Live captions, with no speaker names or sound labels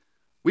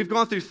We've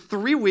gone through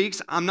 3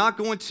 weeks. I'm not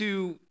going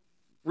to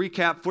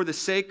recap for the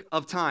sake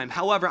of time.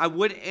 However, I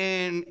would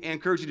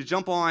encourage you to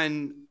jump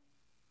on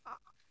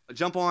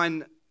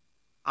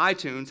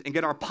iTunes and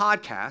get our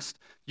podcast.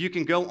 You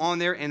can go on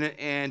there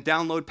and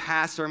download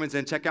past sermons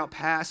and check out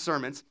past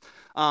sermons.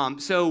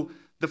 So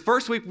the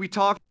first week we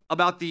talked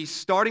about the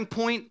starting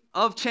point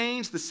of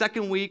change. The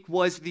second week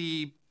was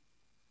the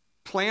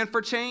plan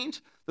for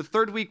change. The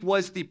third week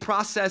was the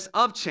process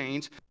of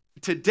change.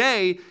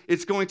 Today,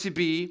 it's going to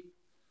be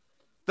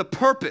the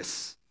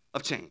purpose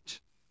of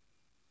change.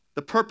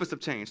 The purpose of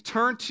change.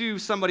 Turn to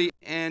somebody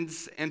and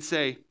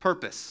say,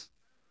 purpose.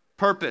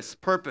 Purpose,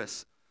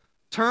 purpose.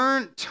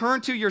 Turn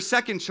to your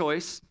second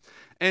choice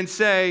and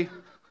say,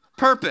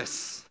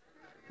 purpose.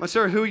 I'm not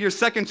sure who your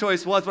second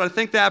choice was, but I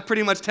think that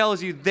pretty much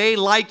tells you they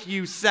like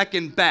you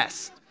second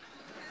best.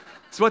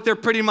 That's what they're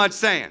pretty much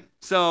saying.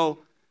 So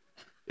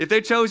if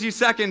they chose you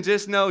second,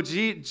 just know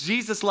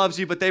Jesus loves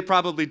you, but they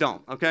probably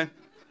don't, okay?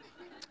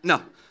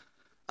 No.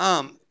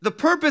 The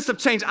purpose of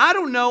change. I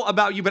don't know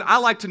about you, but I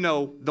like to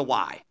know the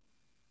why.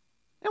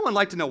 Anyone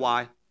like to know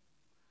why?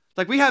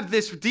 Like we have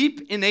this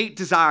deep innate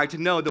desire to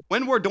know that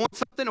when we're doing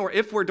something or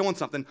if we're doing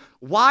something,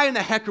 why in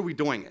the heck are we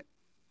doing it?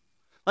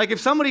 Like if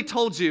somebody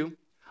told you,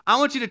 I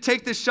want you to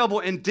take this shovel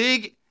and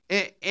dig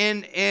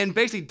and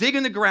basically dig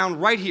in the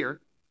ground right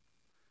here,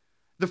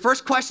 the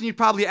first question you'd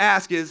probably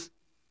ask is,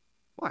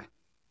 why?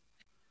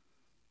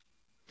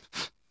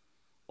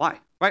 Why,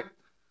 right?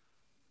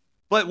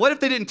 But what if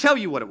they didn't tell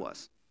you what it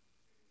was?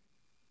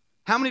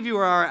 How many of you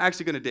are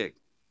actually going to dig?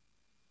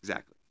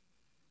 Exactly.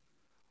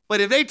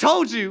 But if they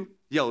told you,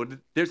 yo,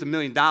 there's $1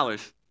 million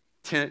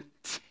 10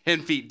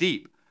 feet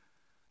deep,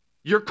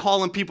 you're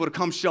calling people to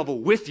come shovel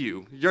with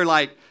you. You're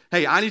like,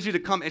 hey, I need you to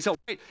come. And so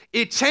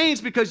it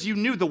changed because you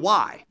knew the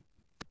why.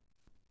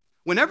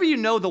 Whenever you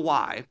know the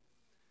why, it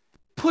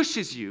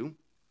pushes you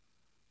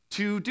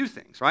to do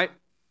things, right?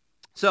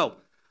 So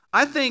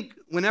I think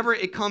whenever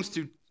it comes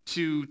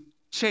to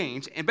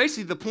change, and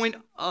basically the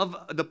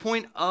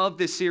point of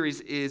this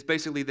series is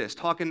basically this,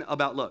 talking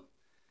about, look,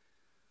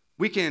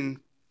 we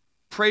can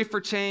pray for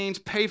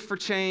change, pay for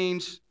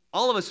change.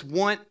 All of us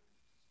want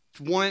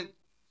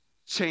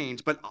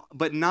change,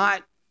 but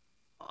not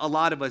a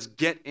lot of us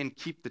get and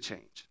keep the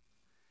change.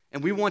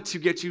 And we want to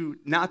get you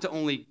not to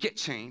only get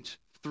change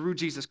through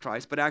Jesus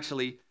Christ, but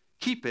actually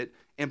keep it.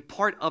 And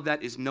part of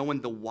that is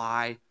knowing the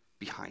why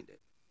behind it,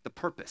 the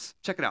purpose.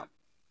 Check it out.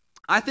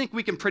 I think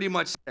we can pretty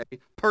much say,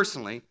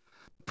 personally,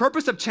 the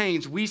purpose of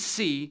change we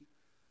see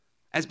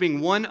as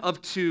being one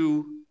of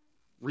two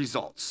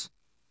results.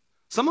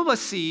 Some of us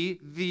see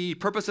the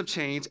purpose of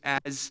change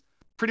as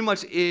pretty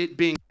much it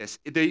being this.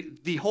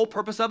 The whole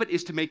purpose of it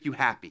is to make you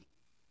happy.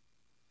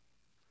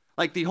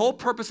 Like the whole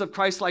purpose of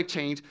Christ-like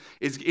change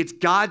is it's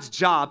God's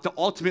job to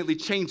ultimately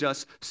change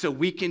us so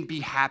we can be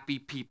happy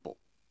people.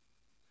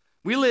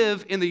 We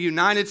live in the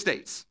United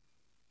States.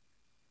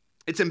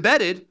 It's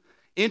embedded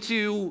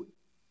into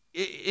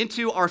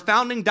our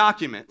founding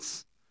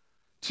documents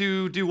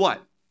to do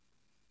what?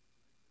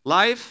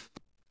 Life,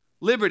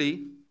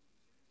 liberty,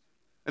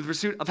 and the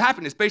pursuit of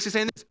happiness. Basically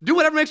saying this, do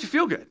whatever makes you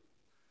feel good.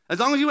 As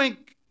long as you ain't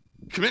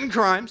committing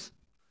crimes,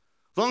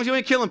 as long as you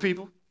ain't killing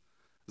people,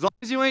 as long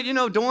as you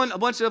ain't, doing a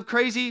bunch of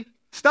crazy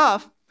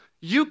stuff,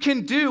 you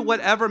can do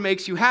whatever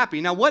makes you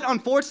happy. Now, what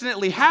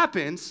unfortunately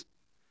happens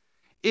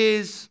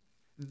is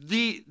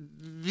the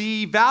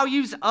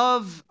values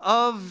of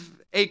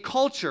a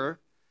culture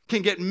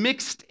can get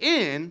mixed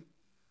in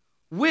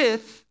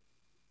with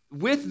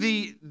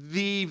the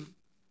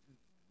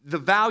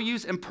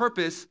values and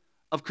purpose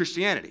of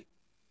Christianity.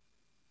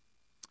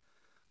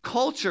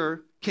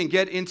 Culture can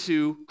get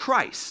into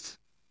Christ.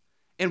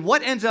 And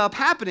what ends up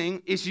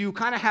happening is you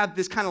kind of have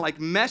this kind of like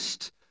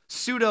meshed,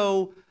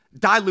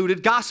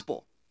 pseudo-diluted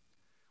gospel,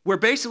 where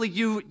basically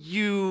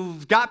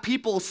you've got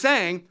people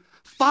saying,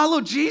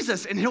 follow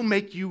Jesus and he'll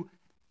make you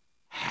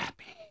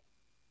happy.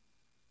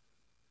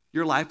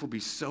 Your life will be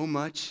so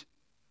much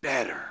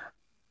better.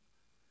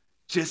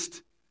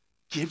 Just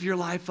give your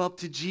life up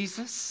to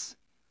Jesus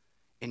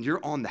and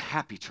you're on the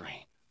happy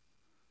train.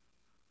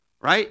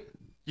 Right?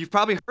 You've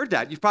probably heard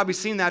that. You've probably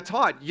seen that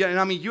taught. You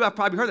have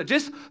probably heard that.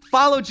 Just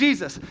follow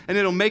Jesus and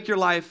it'll make your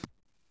life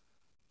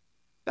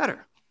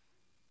better.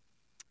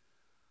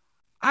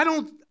 I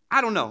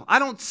don't know. I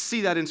don't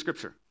see that in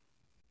Scripture.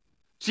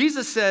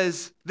 Jesus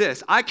says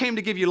this, I came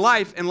to give you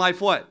life and life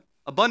what?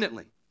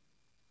 Abundantly.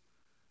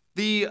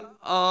 The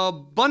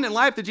abundant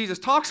life that Jesus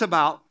talks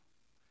about,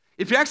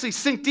 if you actually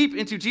sink deep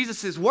into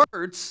Jesus'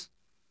 words,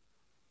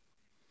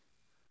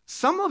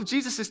 some of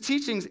Jesus'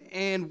 teachings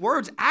and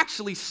words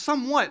actually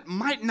somewhat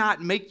might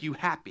not make you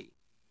happy.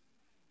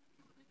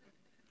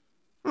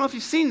 I don't know if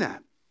you've seen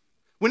that.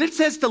 When it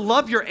says to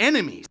love your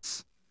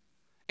enemies,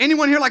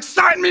 anyone here like,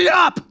 sign me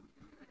up?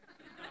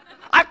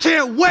 I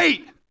can't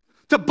wait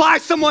to buy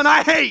someone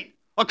I hate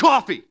a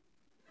coffee.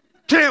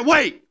 Can't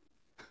wait.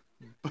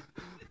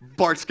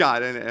 Bart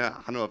Scott, and I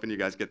don't know if any of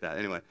you guys get that.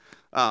 Anyway,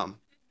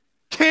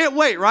 can't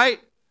wait, right?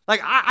 Like,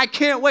 I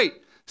can't wait.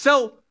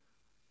 So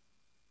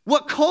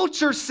what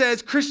culture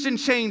says Christian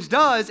change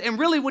does, and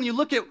really when you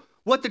look at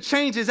what the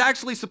change is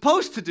actually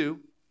supposed to do,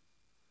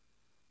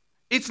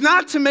 it's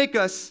not to make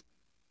us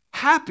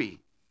happy.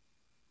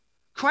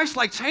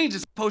 Christ-like change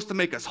is supposed to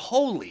make us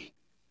holy.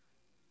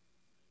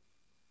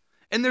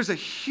 And there's a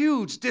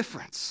huge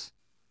difference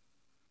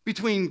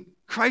between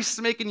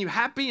Christ making you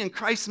happy and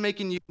Christ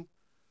making you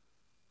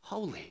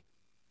holy.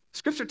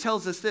 Scripture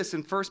tells us this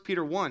in 1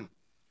 Peter 1,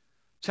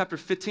 chapter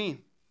 15.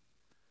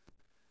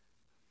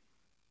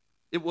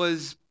 It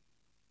was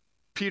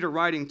Peter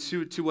writing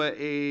to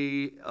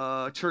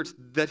a church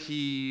that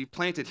he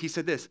planted. He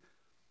said this,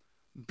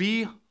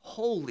 be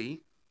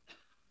holy.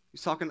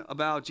 He's talking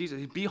about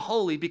Jesus. Be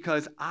holy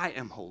because I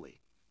am holy.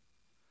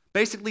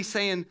 Basically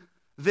saying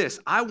this,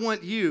 I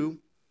want you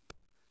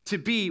to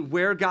be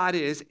where God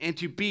is and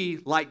to be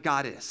like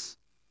God is.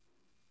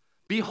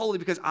 Be holy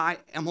because I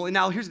am holy.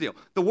 Now, here's the deal.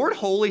 The word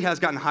holy has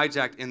gotten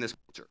hijacked in this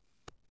culture.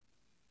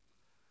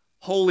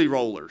 Holy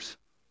rollers.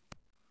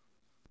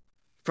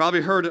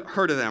 Probably heard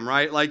of them,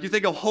 right? Like you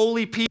think of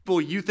holy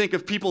people, you think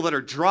of people that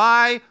are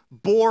dry,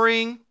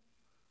 boring.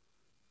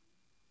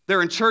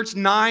 They're in church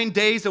 9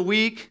 days a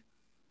week.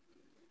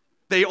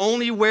 They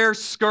only wear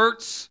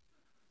skirts.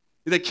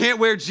 They can't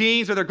wear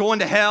jeans or they're going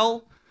to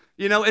hell.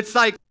 You know, it's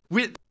like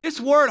this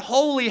word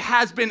holy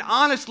has been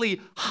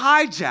honestly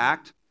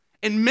hijacked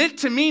and meant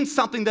to mean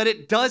something that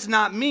it does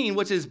not mean,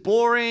 which is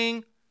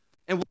boring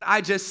and what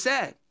I just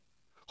said.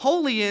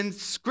 Holy in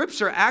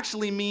Scripture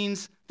actually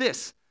means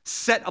this,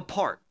 set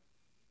apart.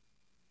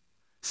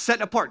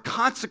 Set apart,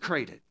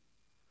 consecrated.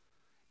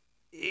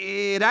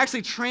 It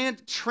actually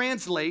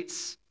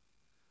translates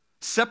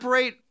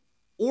separate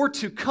or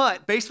to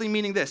cut, basically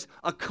meaning this,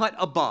 a cut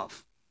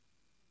above.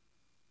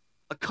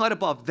 A cut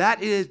above.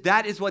 That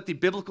is what the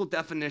biblical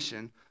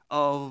definition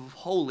of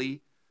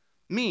holy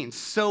means.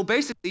 So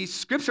basically,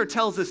 Scripture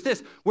tells us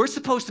this. We're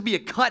supposed to be a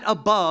cut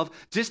above,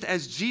 just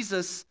as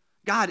Jesus,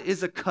 God,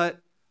 is a cut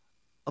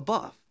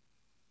above.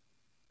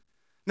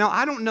 Now,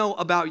 I don't know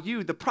about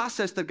you. The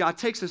process that God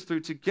takes us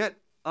through to get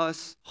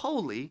us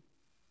holy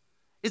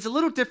is a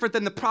little different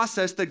than the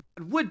process that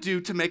God would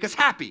do to make us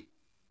happy.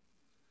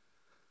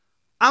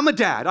 I'm a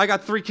dad. I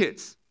got 3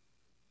 kids,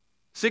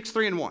 6,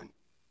 3, and 1.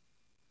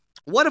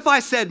 What if I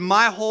said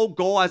my whole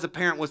goal as a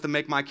parent was to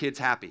make my kids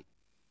happy?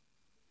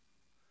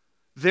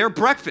 Their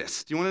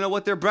breakfast. Do you want to know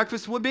what their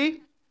breakfast would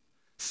be?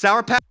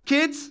 Sour Patch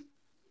Kids?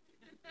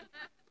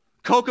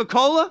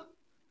 Coca-Cola?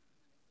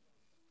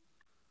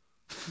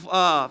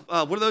 What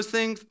are those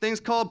things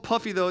called?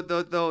 Puffy,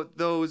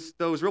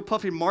 those real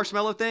puffy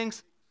marshmallow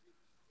things?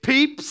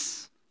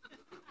 Peeps?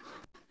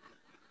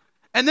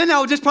 And then I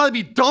would just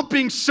probably be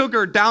dumping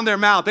sugar down their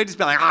mouth. They'd just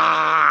be like,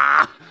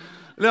 ah.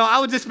 No, I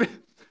would just be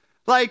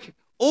like,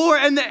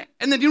 and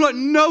then you know what?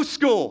 No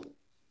school.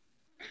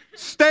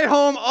 Stay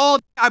home all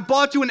day. I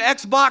bought you an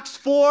Xbox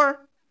 4,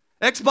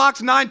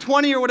 Xbox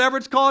 920 or whatever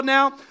it's called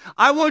now.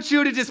 I want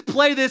you to just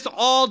play this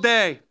all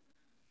day.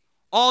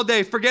 All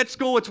day. Forget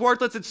school. It's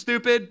worthless. It's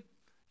stupid.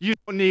 You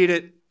don't need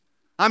it.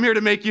 I'm here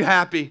to make you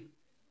happy.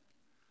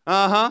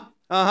 What?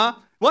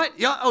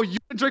 Yeah. Oh, you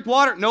drink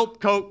water? Nope.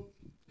 Coke.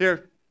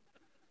 Here.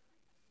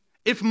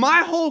 If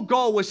my whole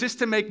goal was just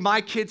to make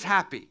my kids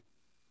happy,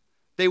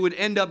 they would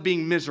end up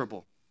being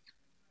miserable.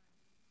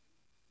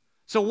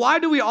 So why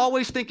do we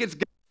always think it's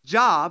God's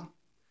job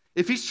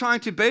if he's trying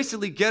to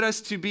basically get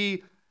us to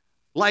be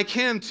like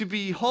him, to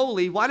be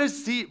holy? Why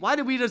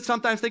do we just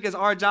sometimes think it's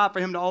our job for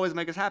him to always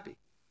make us happy?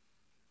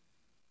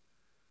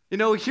 You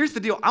know, here's the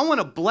deal. I want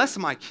to bless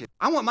my kids.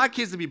 I want my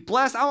kids to be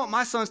blessed. I want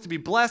my sons to be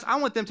blessed. I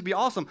want them to be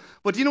awesome.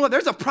 But you know what?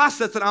 There's a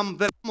process that I'm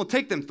going to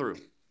take them through.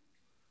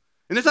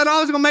 And it's not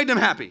always going to make them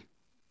happy.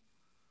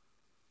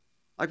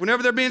 Like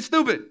whenever they're being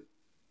stupid.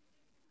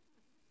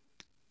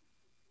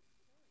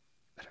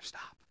 Better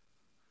stop.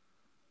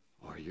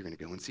 Or you're going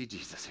to go and see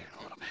Jesus here in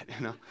a little bit,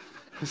 you know.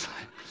 It's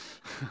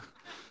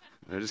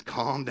like, just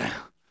calm down.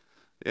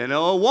 You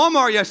know,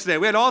 Walmart yesterday,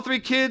 we had all 3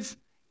 kids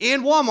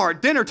in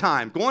Walmart, dinner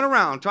time, going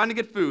around trying to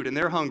get food, and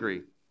they're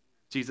hungry.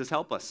 Jesus,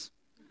 help us.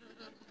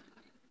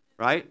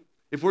 Right?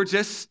 If we're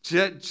just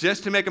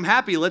to make them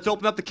happy, let's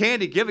open up the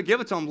candy, give it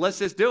to them, let's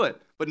just do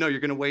it. But no, you're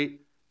going to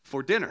wait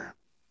for dinner.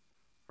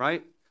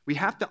 Right? We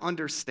have to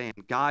understand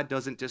God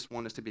doesn't just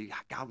want us to be,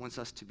 God wants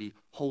us to be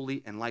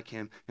holy and like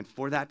him. And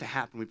for that to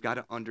happen, we've got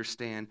to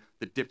understand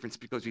the difference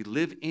because we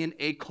live in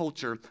a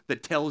culture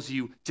that tells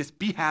you just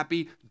be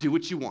happy, do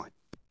what you want.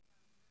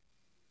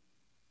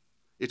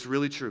 It's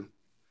really true.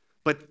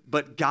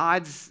 But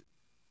God's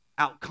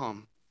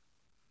outcome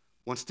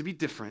wants to be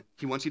different.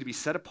 He wants you to be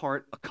set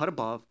apart, a cut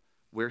above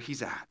where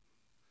he's at.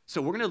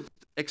 So we're going to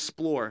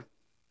explore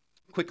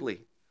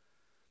quickly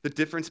the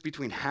difference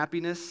between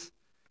happiness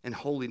and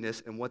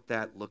holiness and what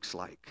that looks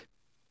like.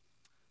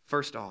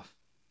 First off,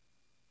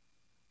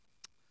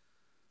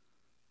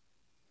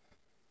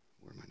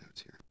 where are my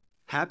notes here?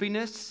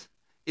 Happiness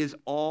is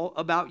all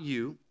about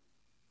you.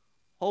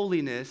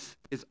 Holiness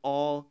is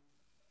all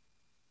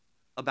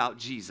about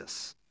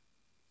Jesus.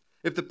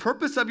 If the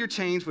purpose of your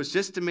change was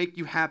just to make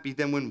you happy,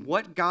 then when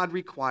what God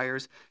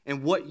requires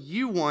and what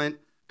you want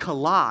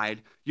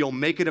collide, you'll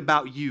make it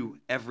about you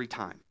every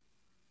time.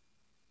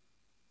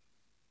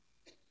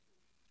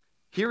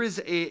 Here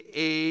is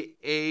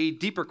a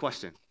deeper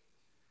question.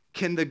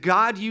 Can the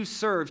God you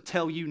serve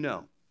tell you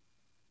no?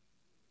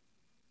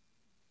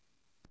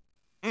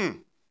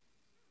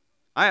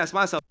 I asked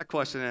myself that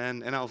question,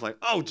 and I was like,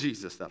 oh,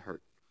 Jesus, that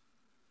hurt.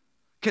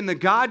 Can the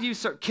God you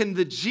serve, can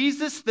the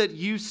Jesus that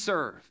you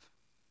serve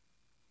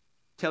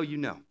tell you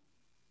no?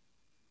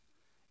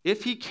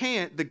 If he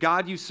can't, the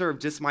God you serve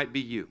just might be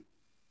you,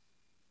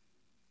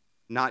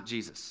 not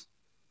Jesus.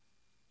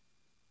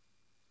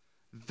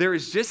 There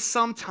is just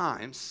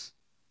sometimes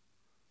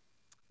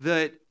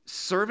that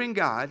serving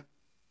God,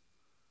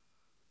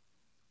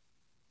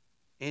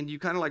 and you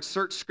kind of like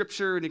search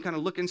Scripture, and you kind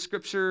of look in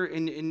Scripture,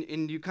 and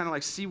you kind of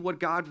like see what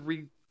God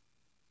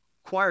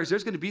requires.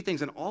 There's going to be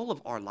things in all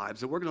of our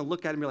lives that we're going to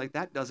look at and be like,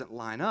 that doesn't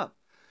line up.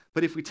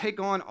 But if we take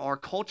on our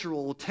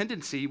cultural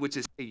tendency, which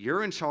is, hey,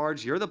 you're in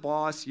charge, you're the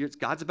boss,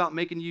 God's about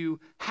making you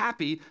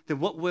happy, then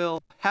what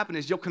will happen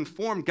is you'll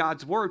conform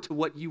God's word to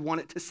what you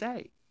want it to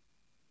say.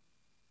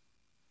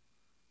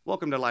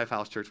 Welcome to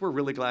Lifehouse Church. We're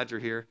really glad you're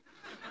here.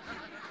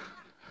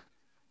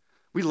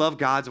 We love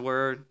God's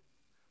word,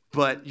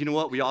 but you know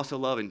what? We also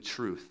love in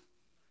truth.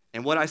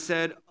 And what I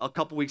said a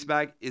couple weeks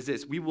back is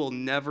this: we will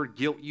never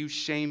guilt you,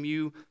 shame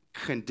you,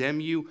 condemn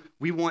you.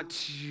 We want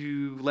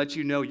to let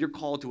you know you're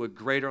called to a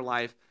greater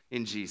life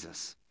in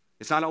Jesus.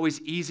 It's not always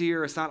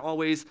easier. It's not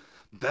always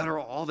better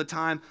all the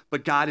time,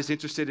 but God is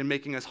interested in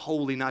making us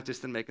holy, not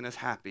just in making us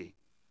happy.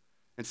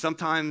 And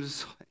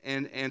sometimes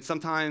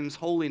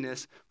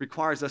holiness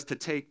requires us to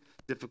take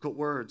difficult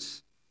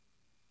words.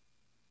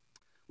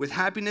 With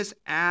happiness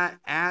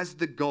as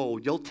the goal,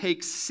 you'll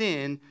take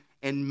sin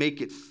and make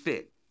it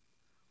fit.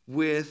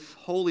 With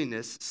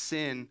holiness,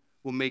 sin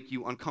will make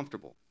you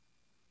uncomfortable.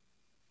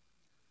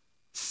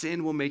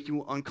 Sin will make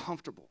you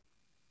uncomfortable.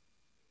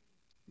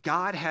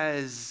 God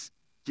has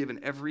given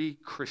every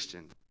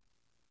Christian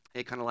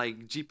a kind of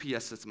like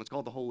GPS system. It's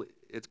called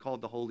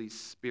the Holy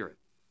Spirit.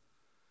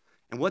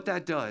 And what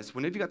that does,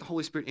 whenever you got the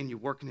Holy Spirit in you,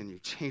 working in you,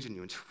 changing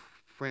you, and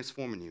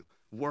transforming you,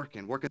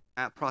 working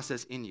that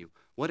process in you,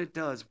 what it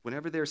does,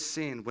 whenever there's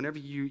sin, whenever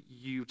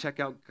you check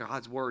out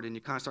God's word and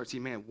you kind of start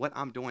seeing, man, what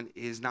I'm doing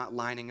is not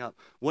lining up.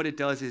 What it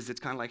does is it's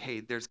kind of like,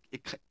 hey,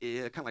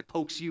 it kind of like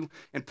pokes you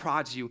and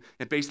prods you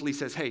and basically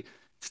says, hey,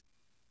 it's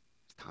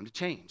time to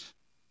change.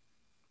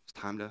 It's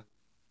time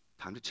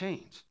to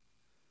change.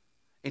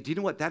 And do you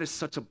know what? That is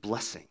such a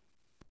blessing.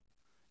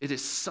 It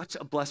is such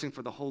a blessing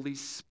for the Holy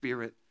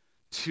Spirit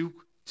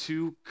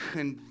to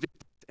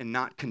convict and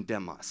not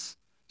condemn us.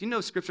 Do you know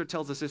Scripture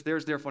tells us this?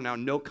 There's therefore now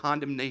no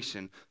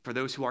condemnation for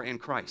those who are in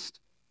Christ.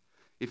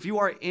 If you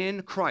are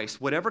in Christ,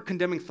 whatever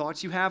condemning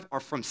thoughts you have are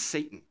from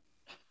Satan.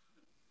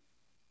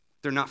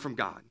 They're not from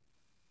God.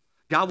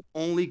 God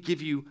will only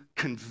give you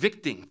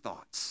convicting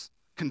thoughts,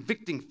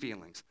 convicting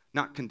feelings,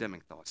 not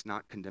condemning thoughts,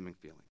 not condemning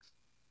feelings.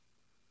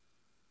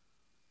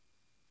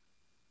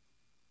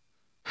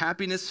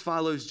 Happiness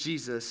follows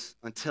Jesus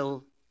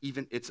until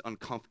even it's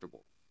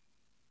uncomfortable.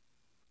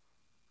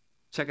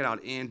 Check it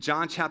out. In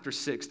John chapter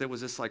 6, there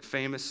was this like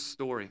famous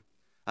story.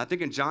 I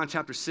think in John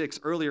chapter 6,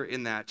 earlier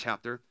in that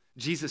chapter,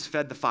 Jesus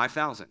fed the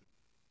 5,000.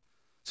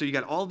 So you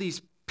got all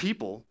these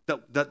people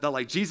that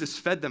like Jesus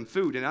fed them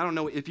food. And I don't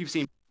know if you've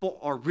seen, people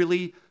are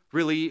really,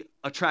 really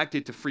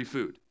attracted to free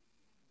food.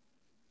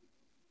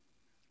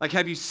 Like,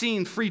 have you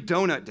seen Free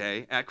Donut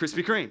Day at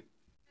Krispy Kreme?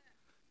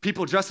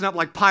 People dressing up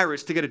like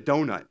pirates to get a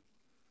donut.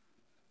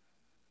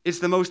 It's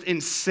the most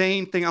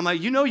insane thing. I'm like,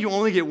 you know you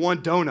only get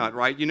one donut,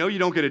 right? You know you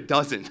don't get a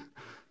dozen.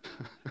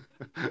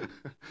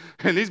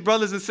 And these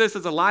brothers and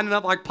sisters are lining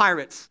up like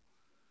pirates,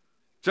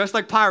 dressed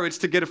like pirates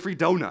to get a free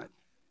donut.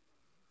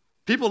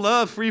 People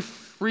love free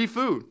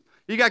food.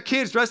 You got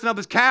kids dressing up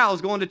as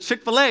cows going to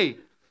Chick-fil-A.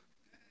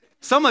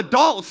 Some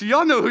adults,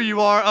 y'all know who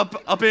you are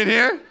up in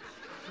here.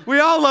 We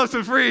all love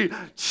some free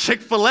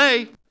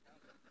Chick-fil-A.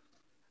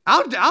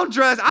 I'll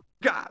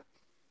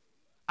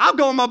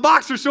go in my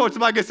boxer shorts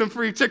if I get some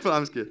free Chick-fil-A.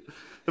 I'm just kidding.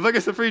 If I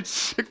get some free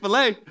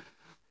Chick-fil-A,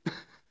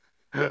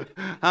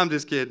 I'm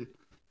just kidding.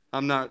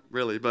 I'm not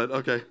really, but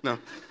okay, no.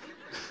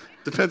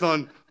 Depends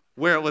on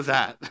where it was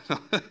at.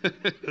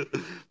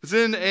 If it's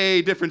in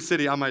a different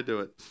city, I might do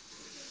it.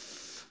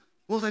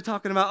 What was I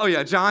talking about? Oh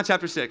yeah, John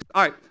chapter 6.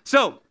 All right,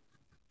 so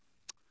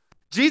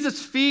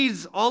Jesus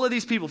feeds all of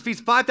these people,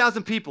 feeds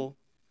 5,000 people,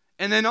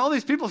 and then all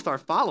these people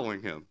start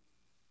following him.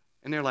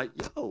 And they're like,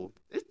 yo,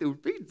 this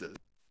dude feeds us.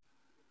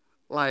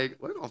 Like,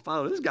 we're going to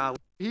follow this guy where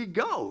he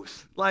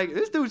goes. Like,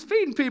 this dude's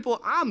feeding people.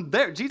 I'm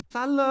there. Jesus,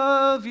 I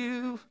love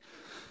you.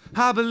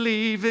 I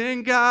believe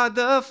in God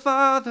the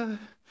Father.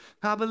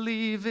 I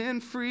believe in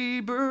free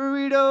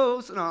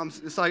burritos. No,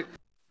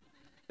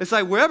 it's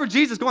like wherever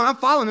Jesus is going, I'm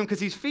following him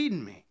because he's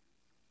feeding me.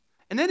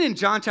 And then in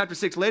John chapter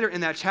 6, later in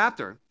that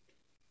chapter,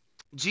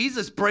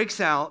 Jesus breaks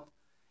out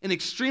an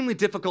extremely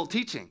difficult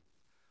teaching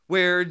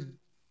where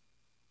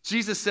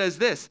Jesus says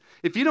this: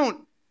 if you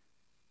don't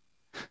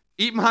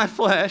eat my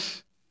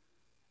flesh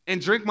and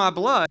drink my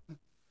blood,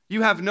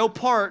 you have no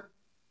part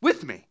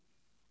with me.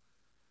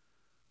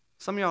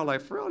 Some of y'all are like,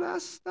 for real,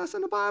 that's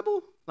in the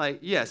Bible? Like,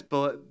 yes,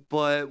 but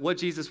what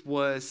Jesus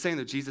was saying,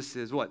 that Jesus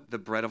is what? The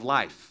bread of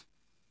life.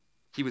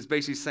 He was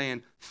basically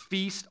saying,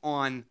 feast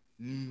on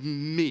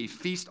me,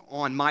 feast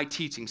on my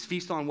teachings,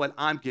 feast on what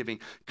I'm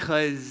giving,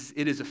 because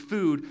it is a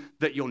food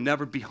that you'll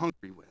never be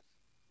hungry with.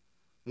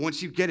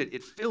 Once you get it,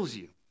 it fills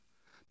you.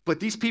 But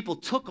these people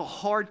took a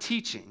hard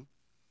teaching,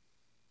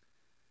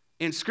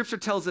 and Scripture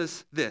tells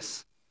us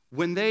this.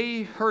 When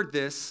they heard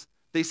this,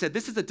 they said,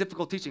 this is a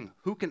difficult teaching.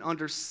 Who can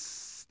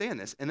understand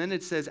this? And then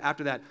it says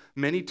after that,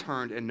 many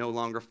turned and no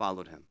longer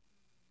followed him.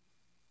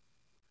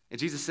 And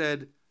Jesus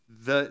said,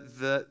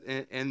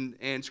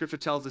 and Scripture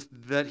tells us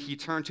that he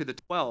turned to the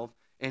 12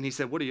 and he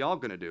said, what are y'all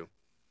going to do?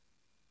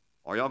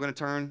 Are y'all going to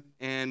turn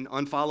and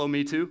unfollow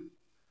me too?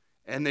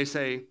 And they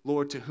say,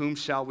 Lord, to whom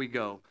shall we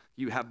go?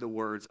 You have the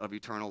words of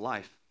eternal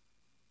life.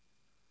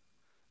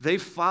 They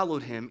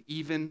followed him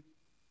even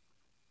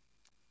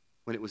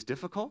when it was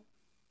difficult,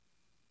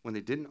 when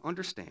they didn't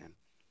understand,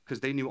 because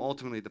they knew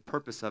ultimately the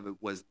purpose of it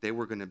was they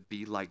were going to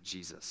be like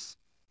Jesus.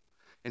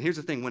 And here's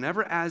the thing,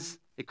 whenever as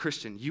a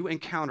Christian you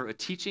encounter a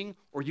teaching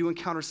or you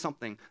encounter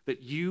something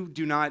that you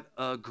do not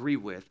agree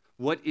with,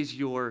 what is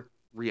your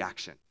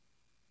reaction?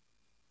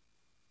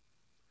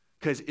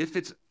 Because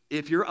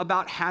if you're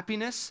about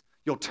happiness,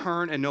 you'll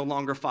turn and no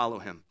longer follow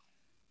him.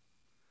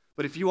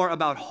 But if you are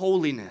about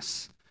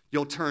holiness,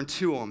 you'll turn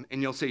to him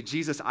and you'll say,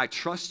 Jesus, I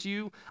trust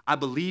you, I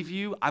believe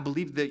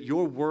that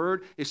your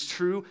word is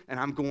true, and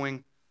I'm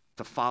going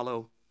to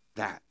follow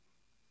that.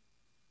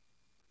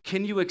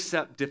 Can you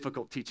accept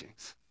difficult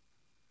teachings?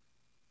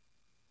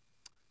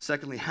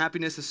 Secondly,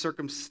 happiness is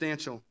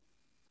circumstantial.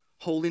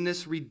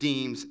 Holiness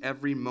redeems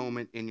every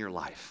moment in your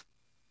life.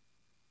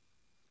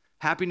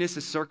 Happiness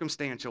is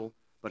circumstantial,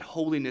 but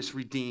holiness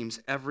redeems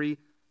every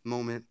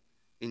moment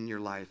in your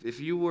life. If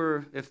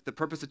the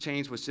purpose of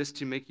change was just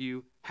to make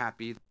you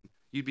happy,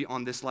 you'd be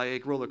on this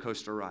like roller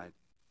coaster ride.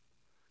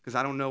 Because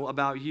I don't know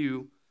about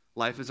you,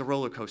 life is a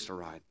roller coaster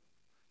ride.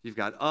 You've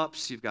got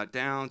ups, you've got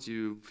downs,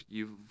 you've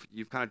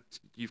kind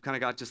of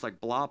got just like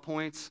blah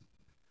points.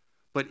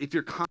 But if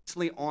you're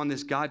constantly on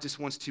this, God just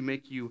wants to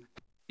make you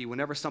happy.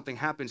 Whenever something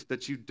happens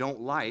that you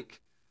don't like,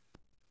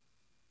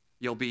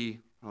 you'll be,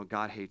 oh,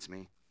 God hates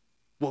me.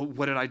 Well,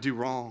 what did I do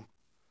wrong?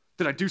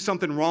 Did I do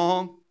something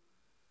wrong?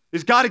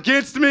 Is God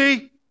against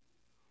me?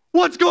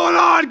 What's going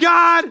on,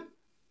 God?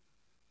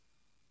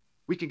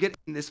 We can get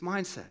in this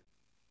mindset.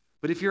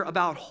 But if you're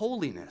about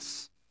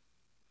holiness,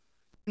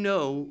 you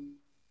know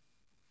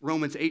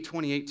Romans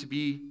 8:28 to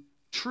be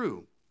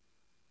true.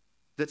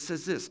 That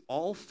says this,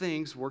 all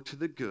things work to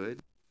the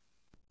good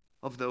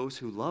of those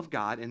who love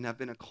God and have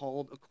been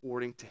called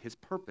according to his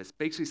purpose.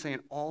 Basically saying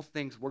all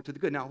things work to the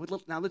good. Now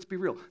let's be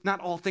real. Not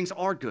all things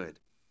are good,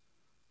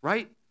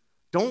 right?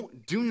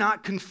 Do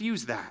not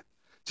confuse that.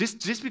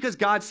 Just because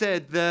God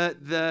said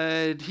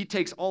that he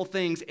takes all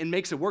things and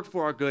makes it work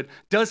for our good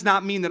does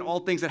not mean that all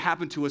things that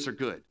happen to us are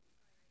good.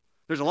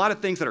 There's a lot of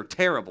things that are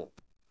terrible.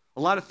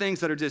 A lot of things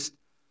that are just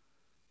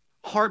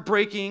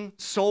heartbreaking,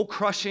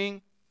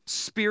 soul-crushing,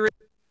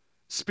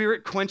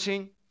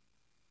 spirit-quenching.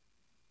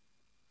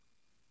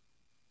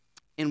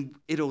 And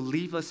it'll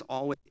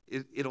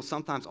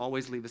sometimes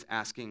always leave us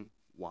asking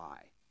why.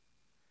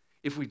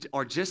 If we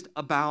are just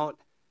about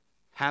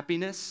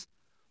happiness,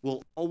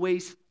 we'll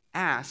always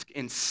ask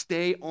and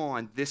stay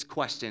on this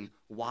question,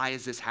 why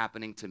is this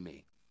happening to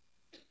me?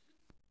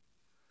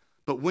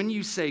 But when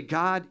you say,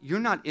 God, you're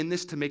not in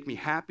this to make me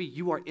happy,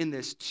 you are in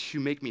this to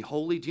make me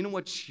holy, do you know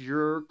what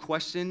your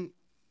question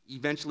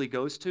eventually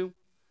goes to?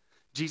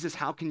 Jesus,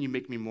 how can you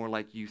make me more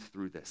like you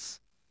through this?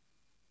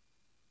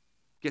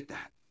 Get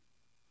that.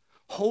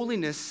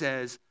 Holiness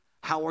says,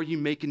 how are you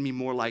making me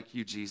more like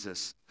you,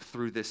 Jesus,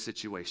 through this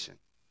situation?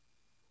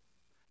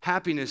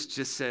 Happiness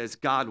just says,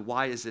 God,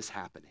 why is this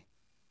happening?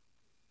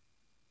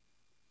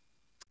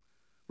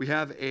 We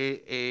have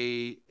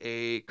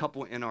a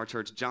couple in our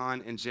church,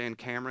 John and Jan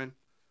Cameron.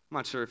 I'm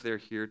not sure if they're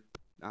here.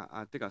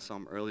 I think I saw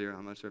them earlier.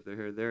 I'm not sure if they're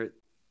here. They're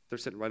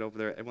sitting right over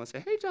there. Everyone say,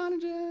 hey, John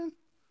and Jan.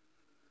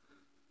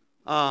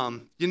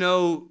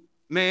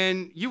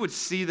 Man, you would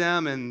see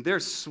them, and they're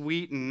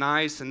sweet and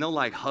nice, and they'll,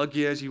 like, hug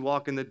you as you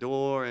walk in the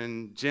door,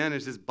 and Jen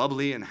is just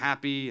bubbly and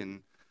happy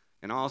and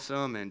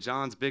awesome, and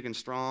John's big and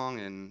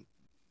strong, and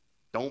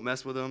don't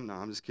mess with him. No,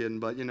 I'm just kidding,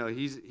 but,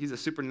 he's a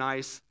super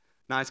nice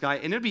guy,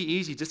 and it'd be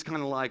easy just to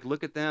kind of, like,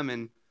 look at them,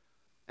 and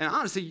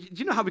honestly, do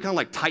you know how we kind of,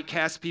 like,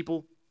 typecast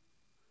people?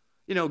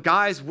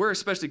 Guys, we're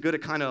especially good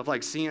at kind of,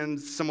 like, seeing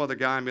some other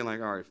guy and being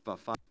like, all right,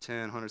 5'10",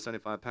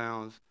 175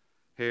 pounds,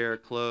 hair,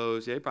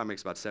 clothes, yeah, he probably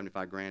makes about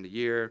 $75,000 a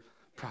year.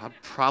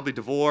 Probably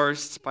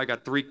divorced, probably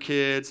got 3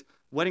 kids,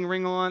 wedding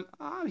ring on.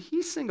 Oh,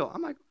 he's single.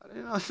 I'm like,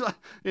 it's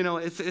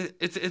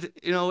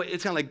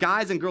kind of like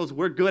guys and girls.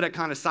 We're good at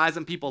kind of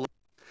sizing people up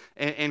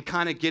and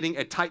kind of getting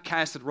a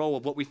typecasted role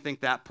of what we think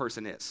that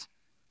person is,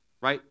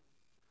 right?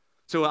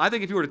 So I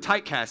think if you were to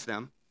typecast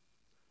them,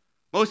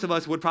 most of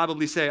us would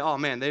probably say, oh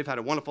man, they've had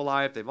a wonderful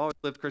life. They've always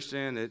lived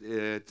Christian.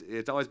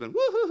 It's always been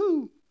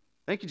woo-hoo-hoo.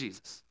 Thank you,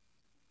 Jesus.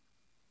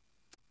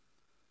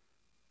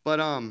 But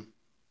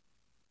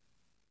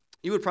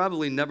You would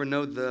probably never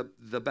know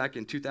the back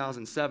in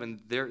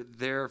 2007,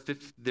 their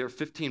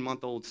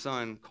 15-month-old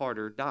son,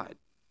 Carter, died.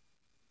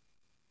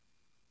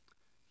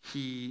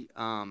 He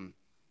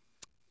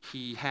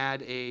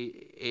had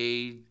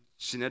a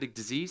genetic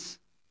disease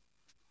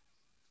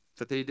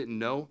that they didn't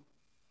know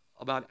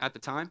about at the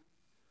time,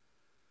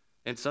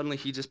 and suddenly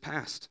he just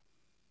passed.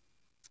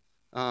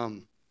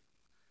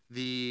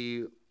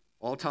 The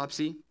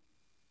autopsy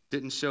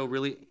didn't show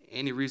really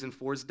any reason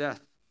for his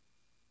death.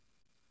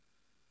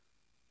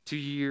 2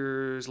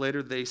 years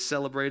later, they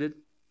celebrated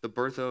the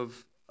birth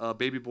of a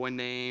baby boy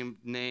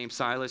named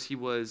Silas. He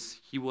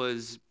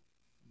was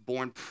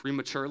born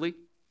prematurely,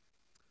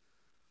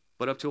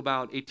 but up to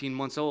about 18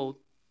 months old,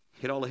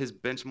 hit all of his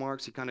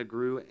benchmarks. He kind of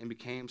grew and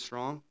became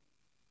strong.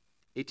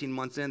 18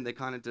 months in, they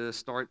kind of to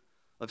start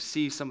of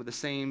see some of the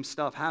same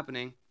stuff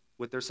happening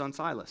with their son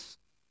Silas.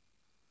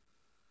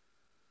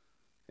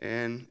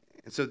 And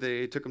so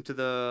they took him to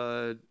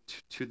the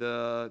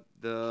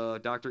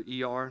Dr.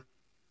 ER,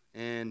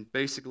 and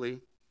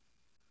basically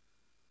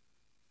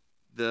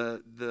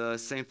the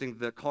same thing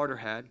that Carter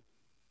had,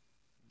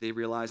 they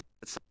realized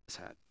that Silas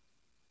had.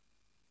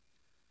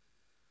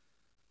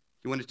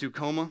 He went into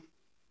coma,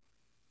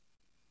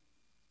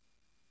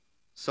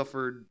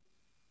 suffered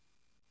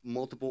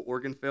multiple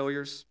organ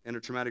failures and a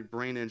traumatic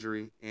brain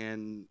injury,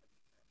 and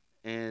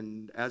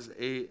as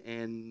a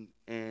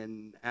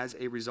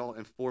result,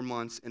 in 4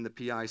 months in the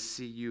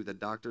PICU, the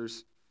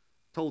doctors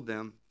told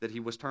them that he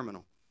was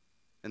terminal,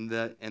 and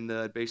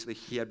that basically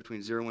he had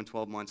between 0 and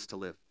 12 months to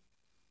live.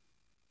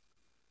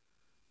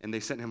 And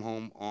they sent him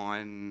home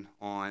on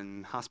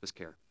hospice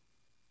care.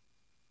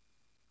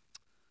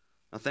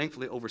 Now,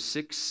 thankfully, over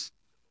six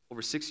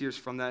years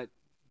from that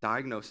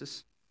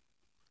diagnosis,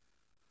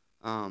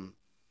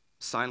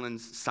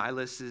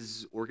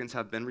 Silas's organs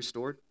have been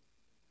restored.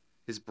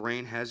 His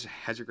brain has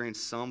regained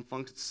some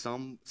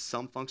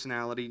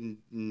functionality.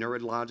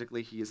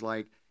 Neurologically, he is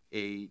like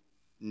a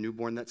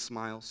newborn that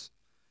smiles.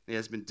 He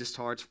has been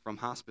discharged from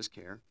hospice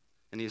care,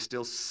 and he is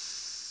still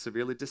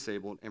severely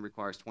disabled and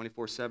requires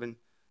 24/7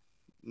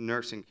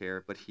 nursing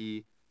care, but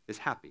he is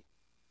happy.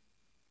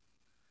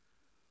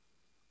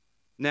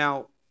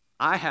 Now,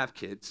 I have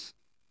kids.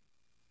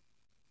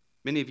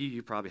 Many of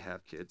you probably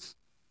have kids.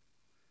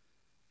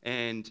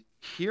 And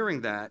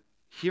hearing that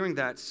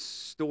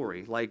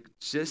story, like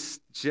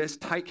just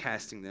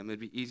typecasting them, it'd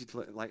be easy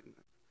to like,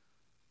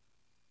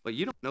 but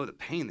you don't know the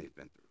pain they've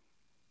been through.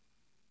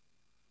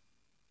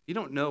 You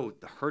don't know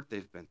the hurt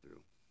they've been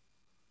through,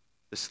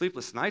 the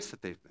sleepless nights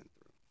that they've been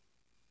through,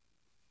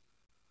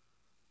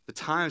 the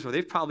times where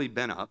they've probably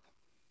been up,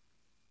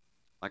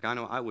 like I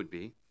know I would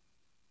be,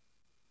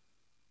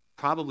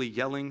 probably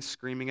yelling,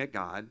 screaming at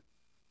God,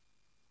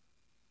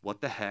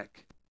 what the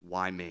heck,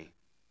 why me?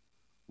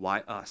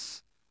 Why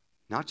us?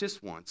 Not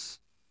just once,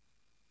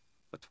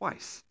 but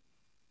twice.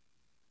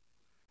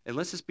 And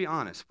let's just be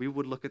honest, we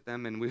would look at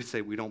them and we would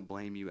say, we don't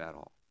blame you at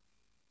all.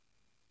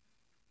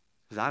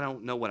 Because I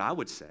don't know what I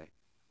would say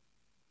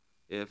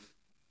if,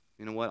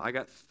 you know what, I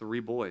got 3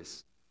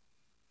 boys.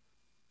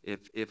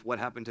 If what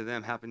happened to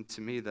them happened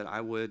to me, that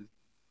I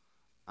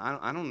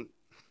don't,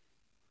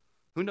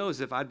 who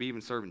knows if I'd be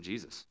even serving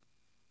Jesus?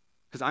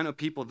 Because I know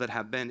people that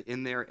have been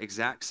in their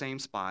exact same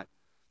spot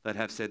that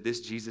have said,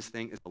 this Jesus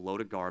thing is a load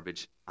of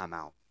garbage, I'm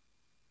out.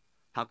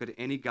 How could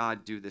any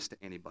God do this to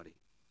anybody?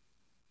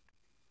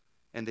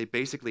 And they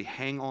basically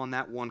hang on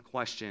that one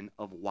question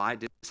of why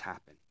did this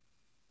happen?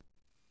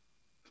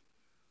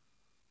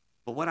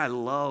 But what I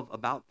love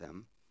about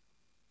them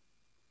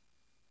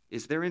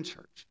is they're in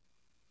church.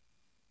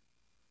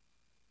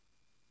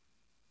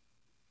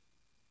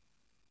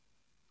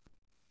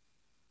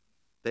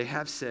 They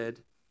have said,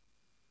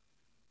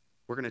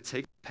 we're going to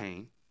take the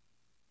pain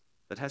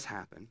that has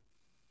happened,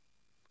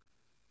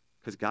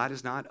 because God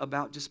is not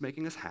about just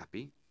making us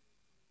happy.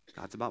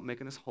 God's about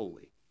making us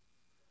holy.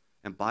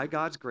 And by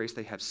God's grace,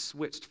 they have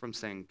switched from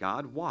saying,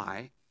 God,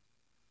 why,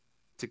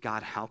 to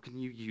God, how can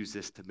you use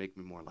this to make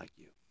me more like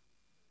you?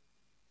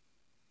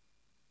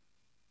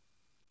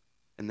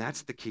 And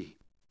that's the key.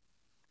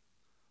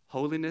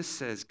 Holiness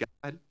says,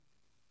 God,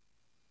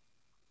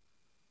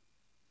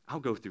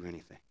 I'll go through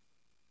anything.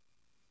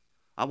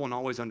 I won't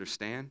always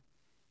understand.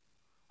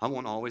 I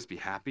won't always be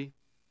happy.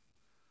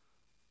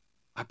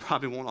 I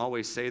probably won't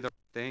always say the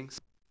right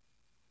things.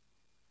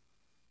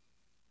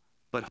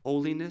 But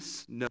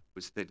holiness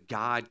knows that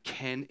God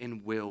can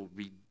and will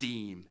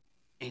redeem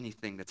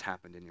anything that's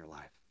happened in your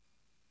life.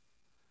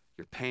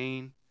 Your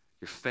pain,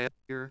 your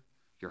failure,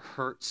 your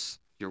hurts,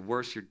 your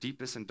worst, your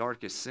deepest and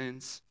darkest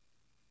sins.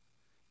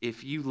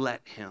 If you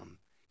let him,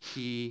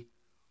 he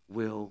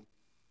will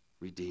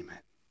redeem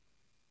it.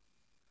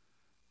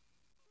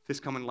 This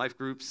coming life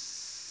group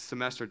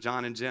semester,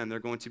 John and Jen, they're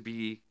going to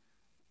be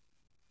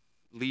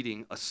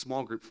leading a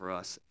small group for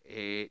us,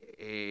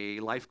 a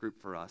life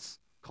group for us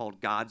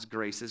called God's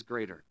Grace is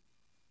Greater.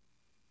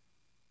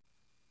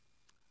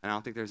 And I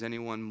don't think there's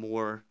anyone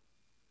more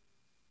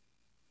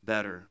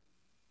better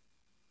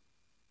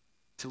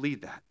to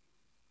lead that.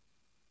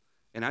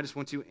 And I just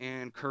want to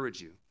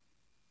encourage you,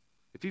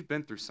 if you've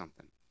been through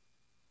something,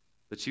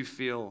 that you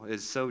feel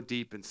is so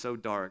deep and so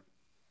dark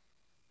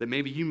that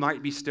maybe you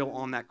might be still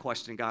on that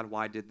question, God,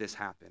 why did this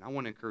happen? I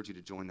want to encourage you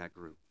to join that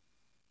group.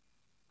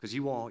 Because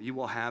you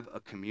all have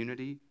a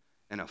community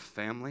and a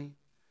family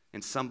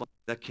and somebody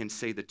that can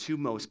say the two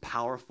most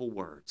powerful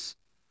words,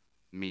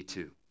 me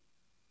too.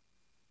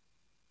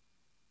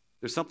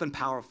 There's something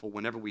powerful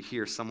whenever we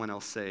hear someone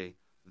else say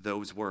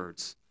those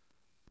words,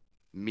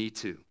 me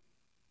too.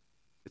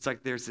 It's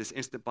like there's this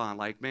instant bond.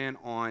 Like, man,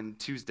 on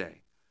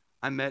Tuesday,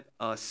 I met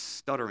a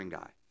stuttering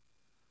guy.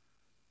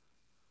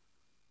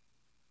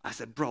 I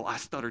said, bro, I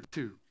stuttered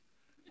too.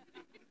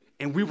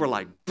 And we were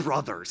like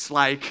brothers.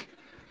 Like,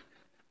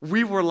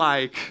 we were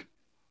like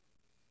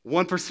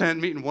 1%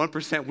 meeting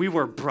 1%. We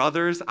were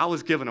brothers. I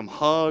was giving him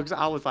hugs.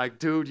 I was like,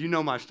 dude, you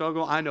know my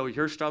struggle. I know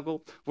your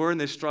struggle. We're in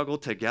this struggle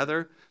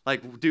together.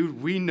 Like,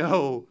 dude, we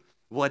know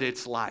what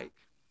it's like.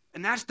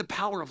 And that's the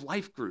power of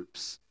life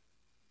groups,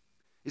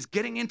 is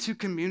getting into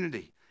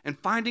community and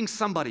finding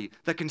somebody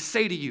that can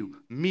say to you,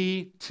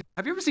 me too.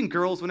 Have you ever seen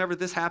girls whenever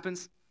this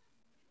happens?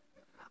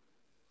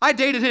 I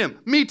dated him.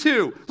 Me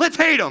too. Let's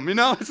hate him, you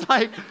know? It's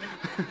like...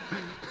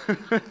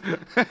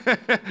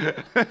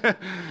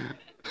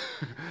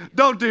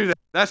 Don't do that.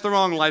 That's the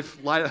wrong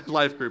life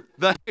group.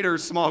 The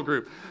haters small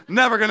group.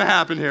 Never going to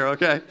happen here,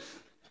 okay?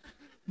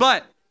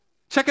 But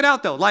check it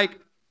out, though. Like,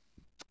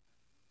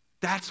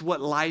 that's what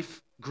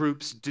life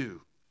groups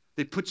do.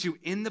 They put you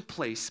in the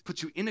place,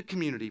 put you in a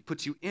community,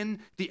 put you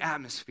in the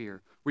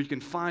atmosphere where you can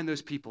find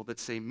those people that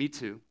say, me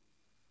too.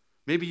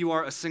 Maybe you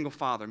are a single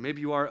father.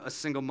 Maybe you are a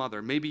single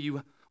mother. Maybe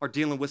you are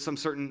dealing with some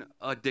certain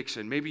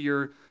addiction. Maybe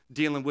you're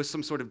dealing with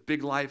some sort of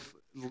big life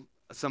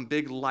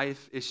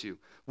issue.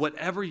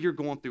 Whatever you're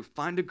going through,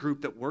 find a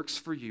group that works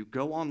for you.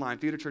 Go online,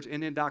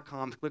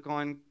 theaterchurchnn.com, click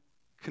on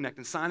connect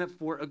and sign up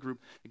for a group.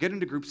 Get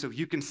into groups so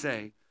you can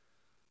say,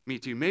 me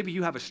too. Maybe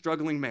you have a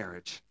struggling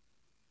marriage.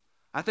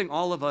 I think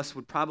all of us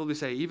would probably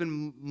say,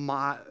 even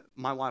my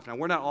wife and I,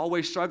 we're not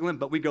always struggling,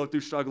 but we go through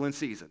struggling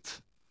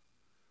seasons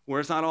where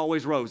it's not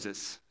always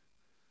roses.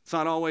 It's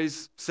not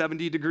always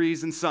 70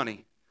 degrees and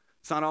sunny.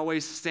 It's not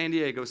always San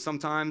Diego.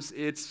 Sometimes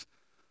it's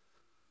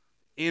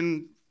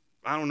in,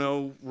 I don't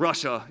know,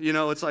 Russia. You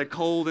know, it's like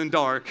cold and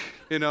dark,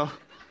 you know.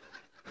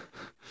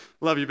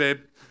 Love you,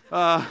 babe.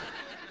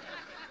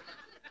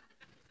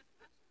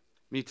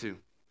 Me too.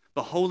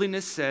 But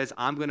holiness says,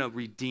 I'm going to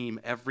redeem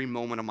every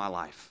moment of my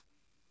life.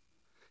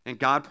 And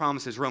God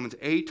promises, Romans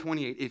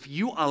 8:28, if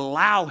you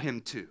allow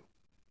him to,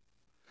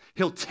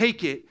 he'll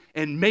take it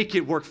and make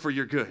it work for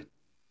your good.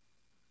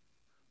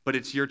 But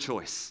it's your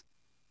choice.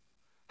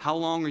 How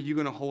long are you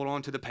going to hold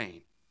on to the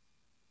pain?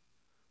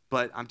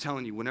 But I'm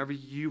telling you, whenever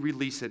you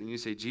release it and you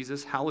say,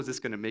 Jesus, how is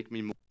this going to make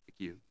me more like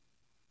you?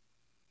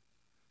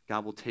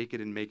 God will take it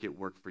and make it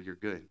work for your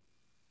good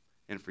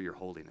and for your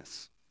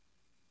holiness.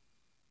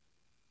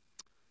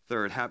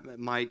 Third,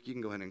 Mike, you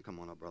can go ahead and come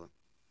on up, brother.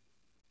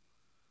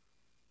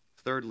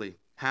 Thirdly,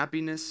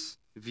 happiness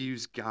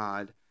views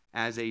God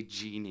as a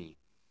genie.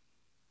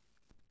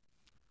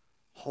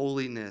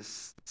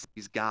 Holiness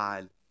sees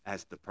God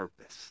as the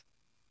purpose.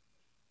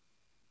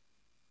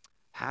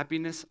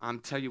 Happiness, I'm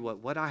telling you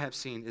what I have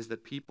seen is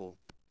that people,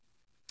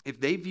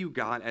 if they view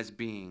God as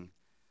being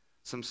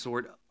some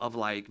sort of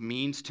like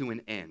means to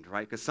an end,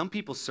 right? Because some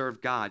people serve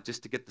God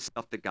just to get the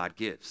stuff that God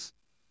gives.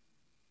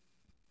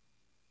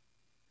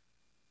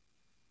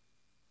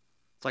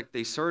 It's like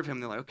they serve him,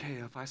 they're like, okay,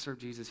 if I serve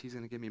Jesus, he's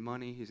going to give me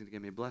money, he's going to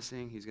give me a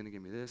blessing, he's going to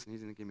give me this, and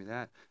he's going to give me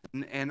that.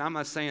 And I'm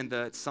not saying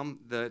that some,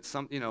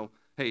 you know,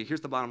 hey,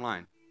 here's the bottom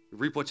line.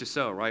 Reap what you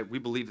sow, right? We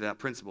believe that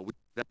principle. We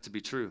believe that to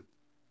be true.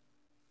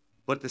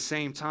 But at the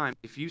same time,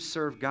 if you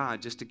serve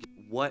God just to get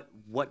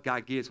what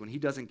God gives, when he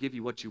doesn't give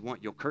you what you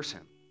want, you'll curse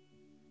him.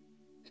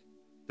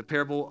 The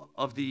parable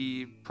of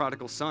the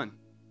prodigal son.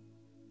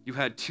 You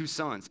had two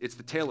sons. It's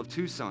the tale of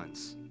two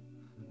sons.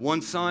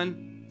 One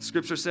son,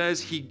 Scripture says,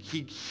 he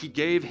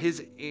gave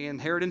his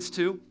inheritance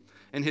to,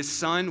 and his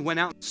son went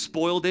out and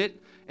spoiled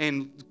it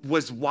and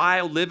was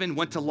wild living,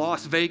 went to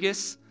Las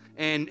Vegas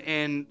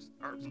and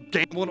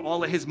gambled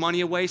all of his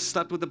money away,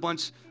 slept with a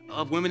bunch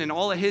of women, and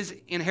all of his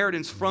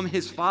inheritance from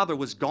his father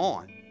was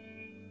gone.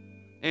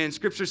 And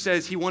Scripture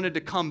says he wanted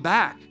to come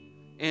back.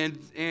 And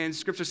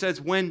Scripture says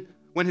when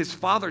his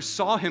father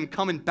saw him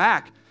coming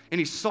back, and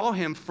he saw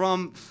him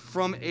from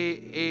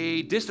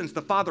a distance,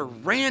 the father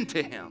ran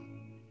to him.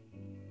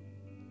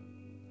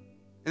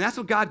 And that's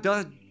what God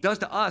does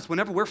to us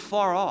whenever we're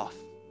far off.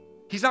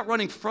 He's not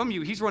running from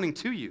you, he's running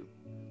to you.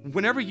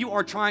 Whenever you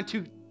are trying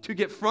to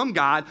get from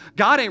God,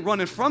 God ain't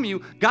running from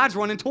you, God's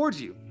running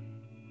towards you.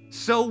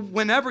 So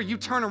whenever you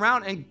turn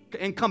around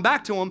and come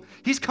back to him,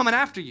 he's coming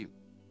after you.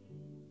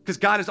 Because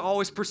God is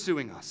always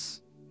pursuing us.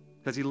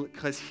 Because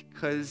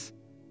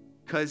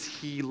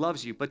he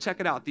loves you. But check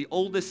it out. The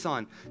oldest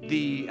son,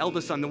 the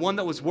eldest son, the one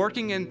that was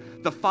working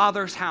in the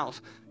father's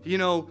house, you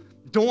know,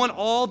 doing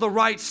all the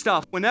right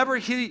stuff. Whenever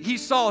he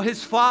saw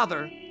his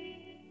father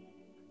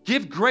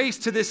give grace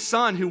to this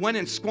son who went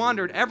and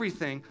squandered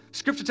everything,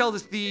 Scripture tells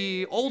us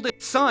the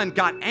oldest son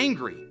got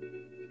angry.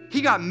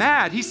 He got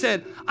mad. He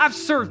said, I've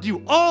served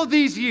you all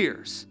these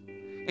years,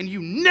 and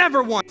you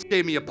never once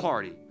gave me a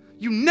party.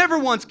 You never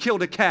once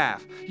killed a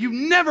calf. You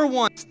never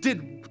once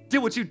did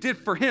what you did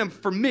for him,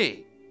 for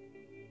me.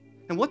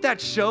 And what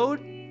that showed,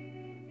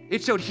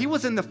 it showed he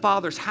was in the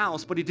Father's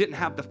house, but he didn't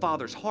have the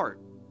Father's heart.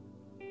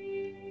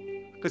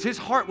 Because his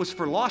heart was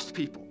for lost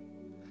people.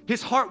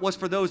 His heart was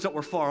for those that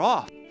were far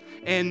off.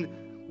 And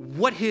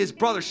what his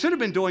brother should have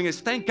been doing is,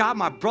 thank God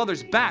my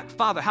brother's back.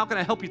 Father, how can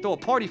I help you throw a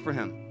party for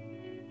him?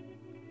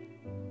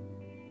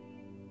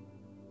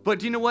 But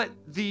do you know what?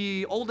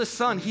 The oldest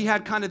son, he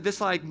had kind of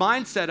this like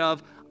mindset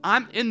of,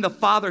 I'm in the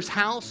Father's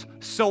house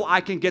so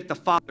I can get the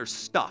Father's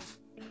stuff.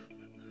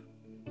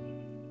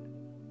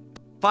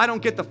 If I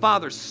don't get the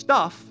Father's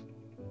stuff,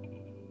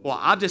 well,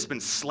 I've just been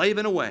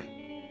slaving away.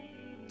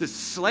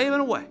 Just slaving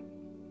away.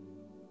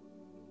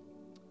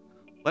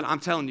 But I'm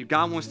telling you,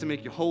 God wants to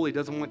make you holy. He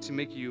doesn't want to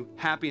make you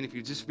happy. And if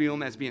you just feel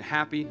him as being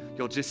happy,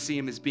 you'll just see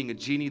him as being a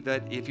genie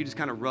that if you just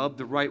kind of rub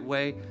the right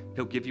way,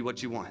 he'll give you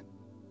what you want.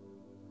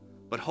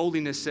 But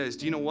holiness says,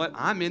 do you know what?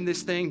 I'm in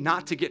this thing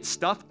not to get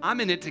stuff. I'm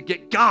in it to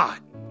get God.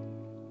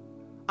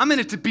 I'm in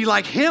it to be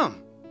like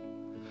him.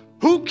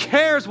 Who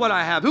cares what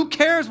I have? Who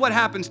cares what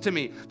happens to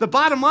me? The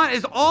bottom line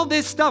is all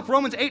this stuff,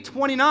 Romans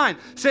 8:29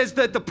 says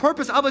that the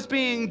purpose of us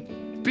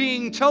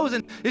being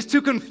chosen is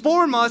to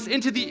conform us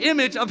into the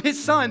image of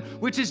his son,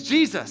 which is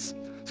Jesus.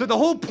 So the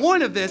whole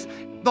point of this,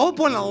 the whole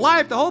point of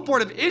life, the whole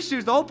point of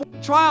issues, the whole point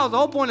of trials, the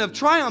whole point of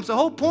triumphs, the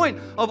whole point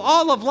of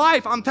all of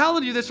life, I'm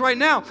telling you this right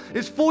now,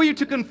 is for you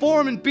to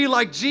conform and be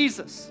like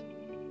Jesus.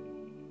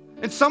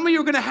 And some of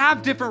you are going to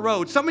have different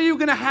roads. Some of you are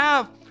going to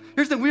have,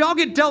 here's the thing, we all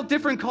get dealt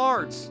different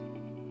cards.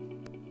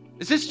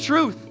 It's just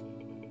truth.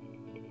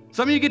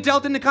 Some of you get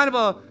dealt into kind of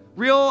a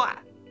real,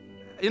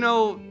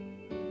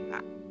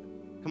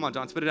 come on,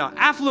 John, spit it out.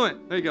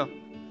 Affluent, there you go.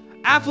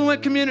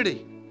 Affluent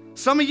community.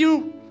 Some of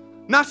you,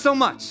 not so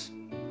much.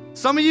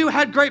 Some of you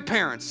had great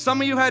parents.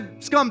 Some of you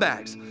had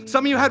scumbags.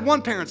 Some of you had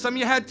one parent. Some of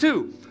you had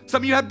two.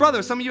 Some of you had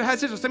brothers. Some of you had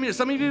sisters.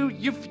 Some of you,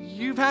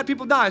 you've had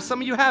people die.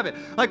 Some of you haven't.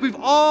 Like we've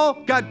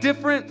all got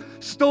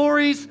different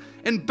stories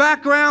and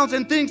backgrounds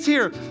and things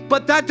here.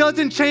 But that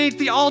doesn't change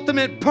the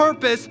ultimate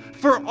purpose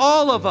for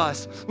all of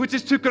us, which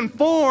is to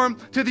conform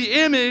to the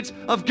image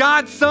of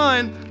God's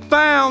Son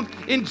found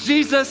in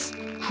Jesus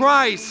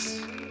Christ.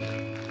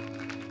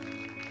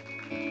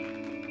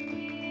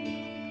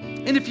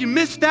 And if you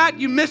miss that,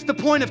 you miss the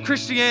point of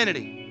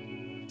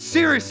Christianity.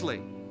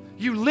 Seriously.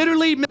 You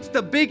literally missed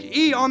the big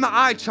E on the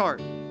eye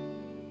chart.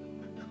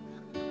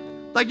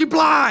 Like you're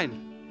blind.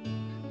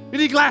 You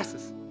need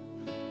glasses.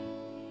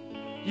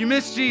 You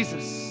miss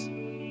Jesus.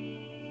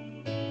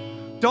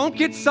 Don't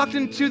get sucked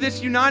into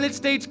this United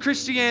States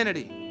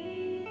Christianity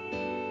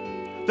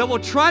that will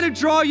try to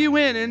draw you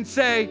in and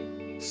say,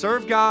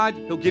 serve God,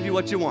 he'll give you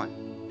what you want.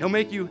 He'll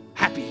make you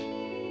happy.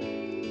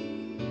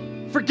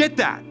 Forget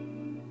that.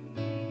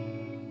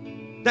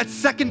 That's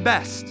second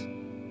best.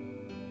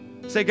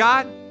 Say,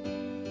 God,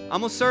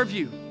 I'm going to serve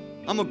you.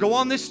 I'm going to go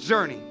on this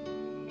journey.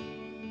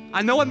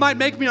 I know it might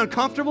make me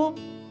uncomfortable.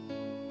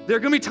 There are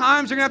going to be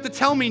times you're going to have to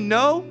tell me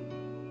no.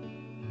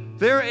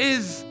 There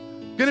is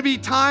going to be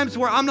times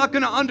where I'm not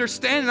going to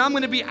understand and I'm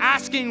going to be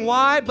asking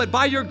why, but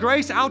by your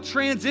grace, I'll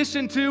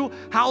transition to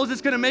how is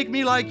this going to make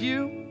me like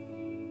you?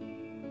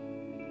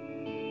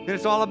 And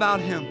it's all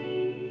about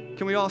him.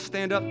 Can we all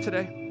stand up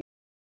today?